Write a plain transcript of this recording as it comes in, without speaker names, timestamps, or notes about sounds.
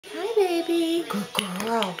Hi, baby. Good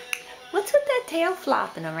girl. What's with that tail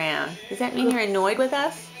flopping around? Does that mean you're annoyed with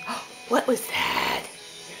us? What was that?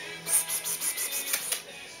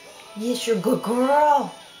 Yes, you're a good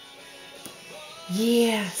girl.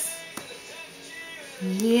 Yes.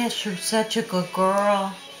 Yes, you're such a good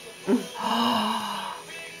girl.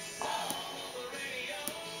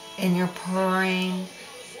 And you're purring.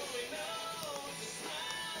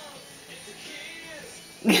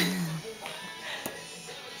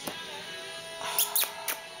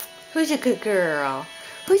 Who's a good girl?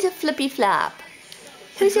 Who's a flippy flop?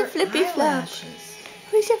 Who's a flippy flop?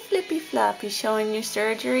 Who's a flippy flop? You showing your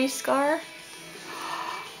surgery scar?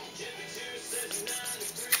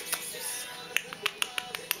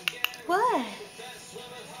 What?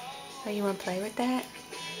 Oh, you want to play with that?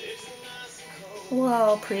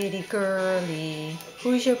 Whoa, pretty girly.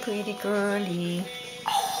 Who's your pretty girly?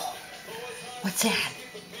 Oh, what's that?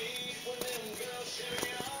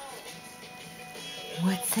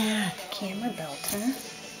 What's that? Camera belt, huh?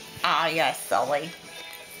 Aw, you're silly.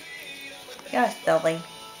 You're silly.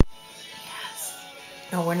 Yes.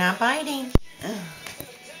 No, we're not biting.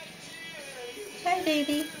 Hi,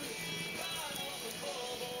 baby.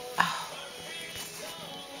 Oh.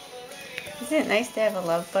 Isn't it nice to have a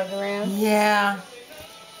love bug around? Yeah.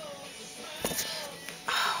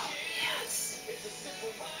 Oh, yes.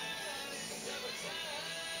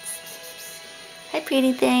 Hi,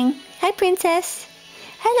 pretty thing. Hi, princess.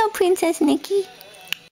 Hello, Princess Nikki.